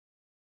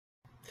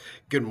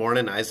Good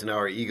morning,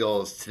 Eisenhower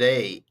Eagles.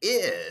 Today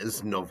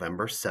is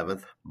November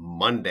 7th,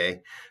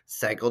 Monday,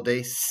 cycle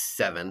day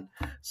 7.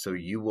 So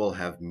you will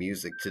have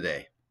music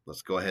today.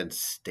 Let's go ahead and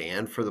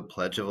stand for the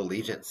Pledge of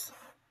Allegiance.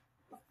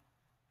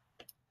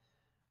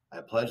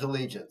 I pledge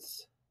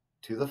allegiance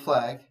to the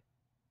flag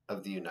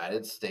of the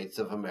United States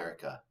of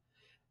America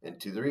and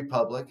to the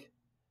republic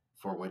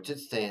for which it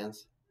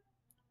stands,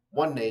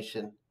 one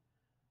nation,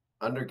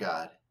 under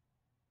God,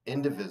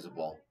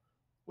 indivisible,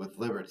 with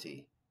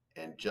liberty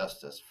and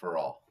justice for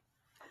all.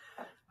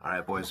 All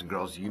right, boys and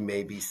girls, you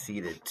may be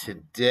seated.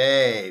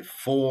 Today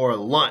for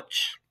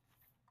lunch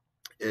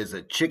is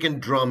a chicken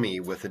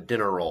drummy with a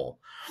dinner roll.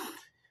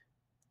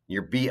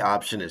 Your B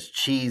option is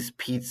cheese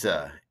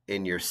pizza,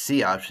 and your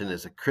C option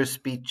is a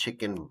crispy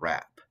chicken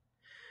wrap.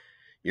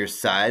 Your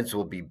sides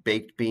will be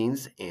baked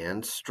beans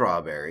and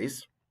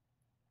strawberries.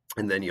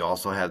 And then you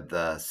also have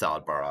the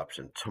salad bar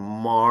option.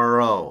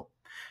 Tomorrow,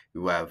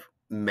 you have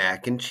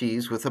mac and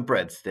cheese with a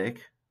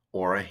breadstick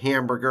or a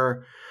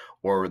hamburger,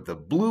 or the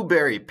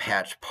blueberry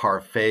patch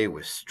parfait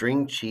with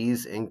string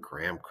cheese and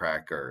graham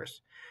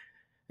crackers.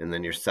 And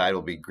then your side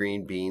will be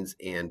green beans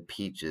and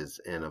peaches.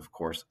 And of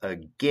course,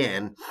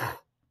 again,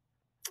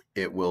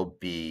 it will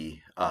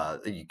be,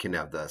 you can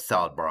have the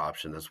salad bar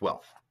option as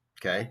well.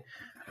 Okay.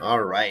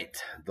 All right.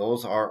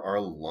 Those are our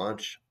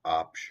lunch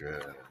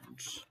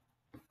options.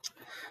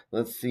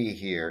 Let's see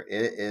here.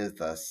 It is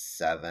the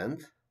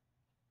 7th.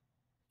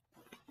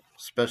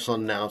 Special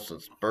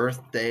announcements.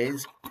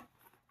 Birthdays.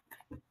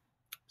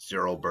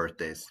 0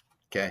 birthdays.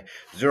 Okay.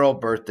 0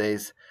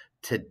 birthdays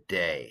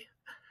today.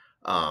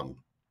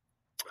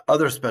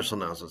 Other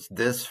special announcements.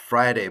 This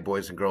Friday,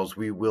 boys and girls,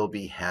 we will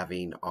be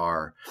having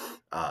our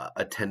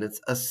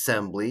attendance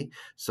assembly.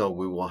 So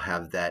we will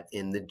have that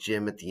in the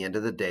gym at the end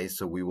of the day.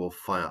 So we will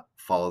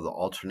follow the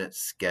alternate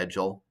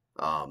schedule,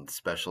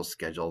 special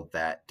schedule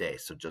that day.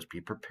 So just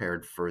be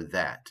prepared for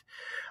that.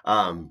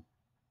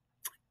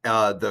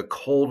 The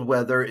cold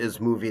weather is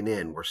moving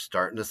in. We're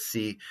starting to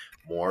see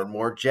more and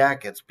more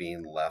jackets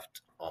being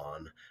left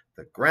on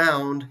the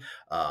ground,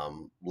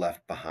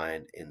 left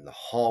behind in the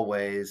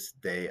hallways.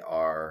 They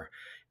are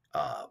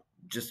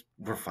just,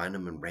 we're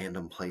finding them in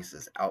random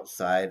places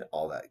outside,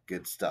 all that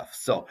good stuff.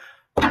 So,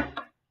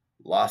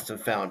 lost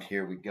and found,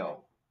 here we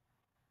go.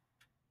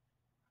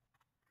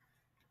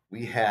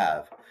 We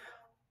have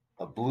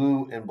a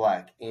blue and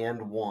black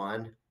and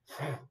one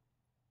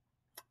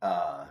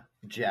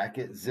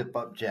jacket, zip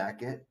up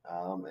jacket.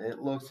 It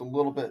looks a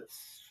little bit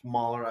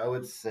smaller, I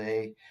would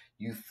say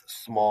youth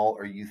small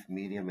or youth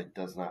medium. It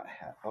does not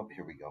have, oh,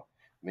 here we go.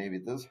 Maybe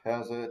this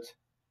has it.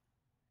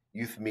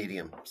 Youth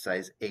medium,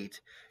 size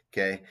 8.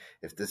 Okay.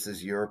 If this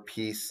is your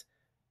piece,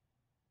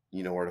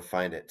 you know where to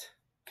find it.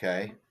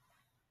 Okay.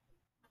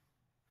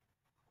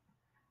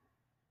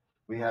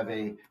 We have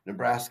a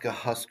Nebraska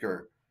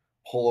Husker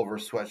pullover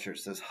sweatshirt. It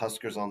says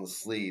Huskers on the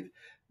sleeve,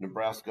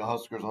 Nebraska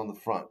Huskers on the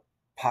front,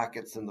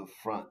 pockets in the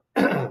front.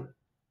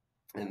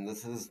 And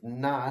this is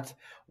not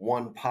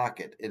one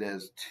pocket. It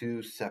has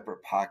 2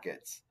 separate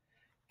pockets.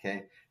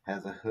 Okay.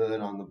 Has a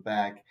hood on the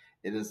back.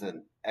 It is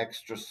an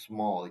extra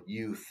small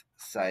youth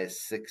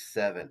size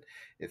 6'7".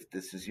 If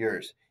this is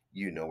yours,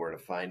 you know where to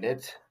find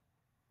it.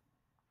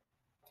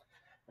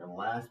 And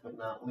last but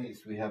not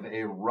least, we have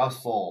a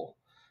Russell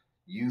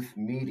youth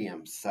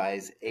medium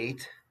size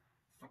 8,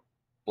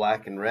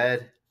 black and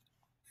red,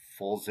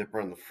 full zipper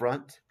on the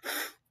front,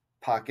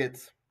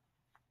 pockets,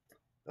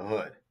 the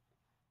hood.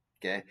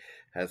 Okay,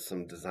 has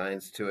some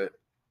designs to it.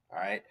 All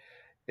right,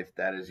 if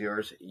that is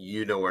yours,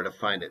 you know where to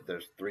find it.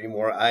 There's 3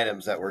 more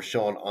items that were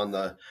shown on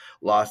the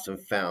lost and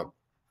found.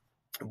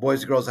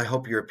 Boys and girls, I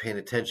hope you're paying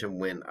attention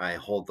when I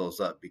hold those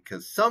up,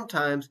 because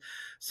sometimes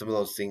some of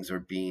those things are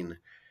being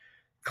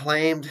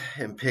claimed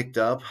and picked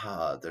up.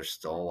 There's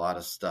still a lot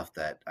of stuff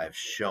that I've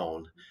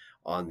shown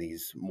on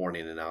these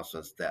morning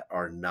announcements that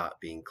are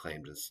not being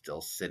claimed and still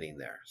sitting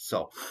there.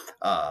 So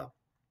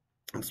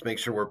let's make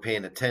sure we're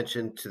paying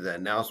attention to the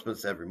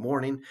announcements every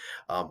morning,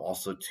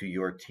 also to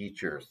your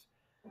teachers.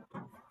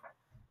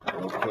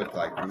 Real quick,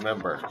 like,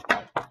 remember,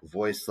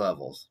 voice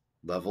levels.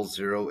 Level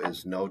 0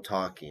 is no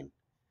talking.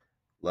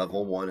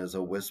 Level 1 is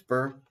a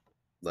whisper.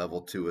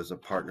 Level 2 is a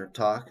partner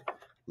talk.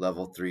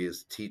 Level 3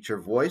 is teacher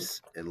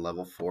voice, and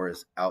level 4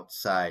 is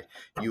outside.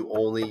 You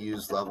only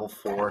use level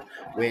 4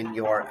 when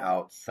you're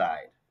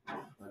outside.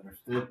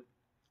 Understood?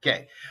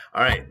 Okay.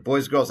 All right,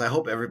 boys, girls, I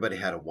hope everybody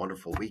had a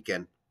wonderful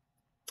weekend.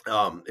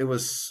 It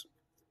was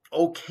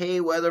okay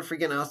weather for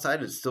getting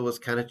outside. It still was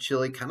kind of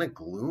chilly, kind of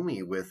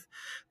gloomy with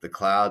the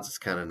clouds. It's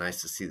kind of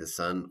nice to see the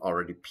sun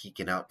already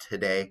peeking out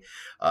today.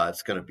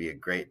 It's going to be a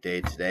great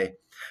day today.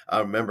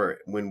 Remember,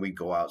 when we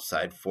go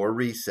outside for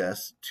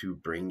recess, to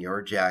bring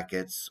your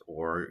jackets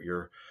or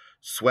your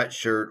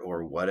sweatshirt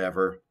or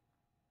whatever.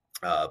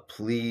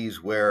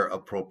 Please wear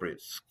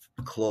appropriate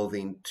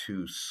clothing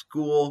to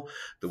school.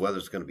 The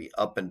weather's going to be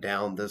up and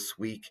down this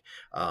week.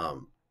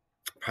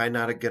 Probably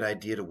not a good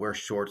idea to wear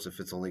shorts if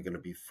it's only going to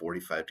be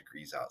 45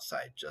 degrees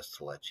outside, just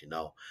to let you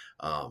know.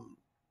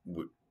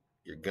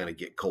 You're going to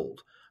get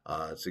cold.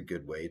 It's a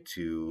good way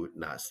to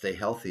not stay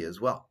healthy as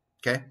well.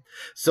 Okay,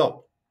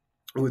 so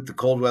with the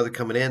cold weather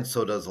coming in,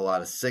 so does a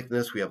lot of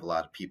sickness. We have a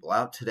lot of people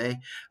out today.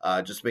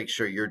 Just make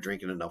sure you're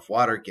drinking enough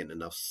water, getting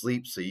enough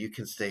sleep so you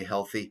can stay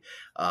healthy.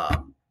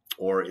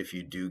 Or if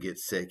you do get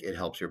sick, it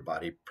helps your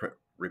body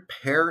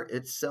repair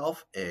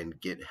itself and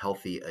get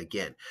healthy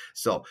again.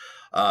 So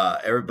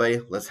everybody,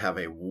 let's have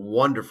a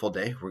wonderful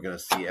day. We're going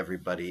to see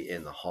everybody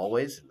in the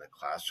hallways, in the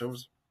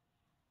classrooms,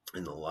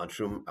 in the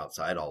lunchroom,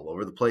 outside, all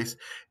over the place.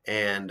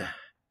 And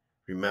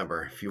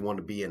remember, if you want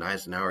to be an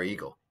Eisenhower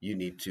Eagle, you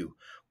need to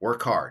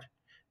work hard.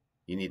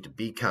 You need to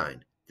be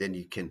kind. Then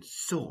you can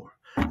soar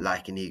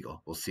like an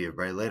eagle. We'll see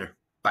everybody later.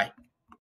 Bye.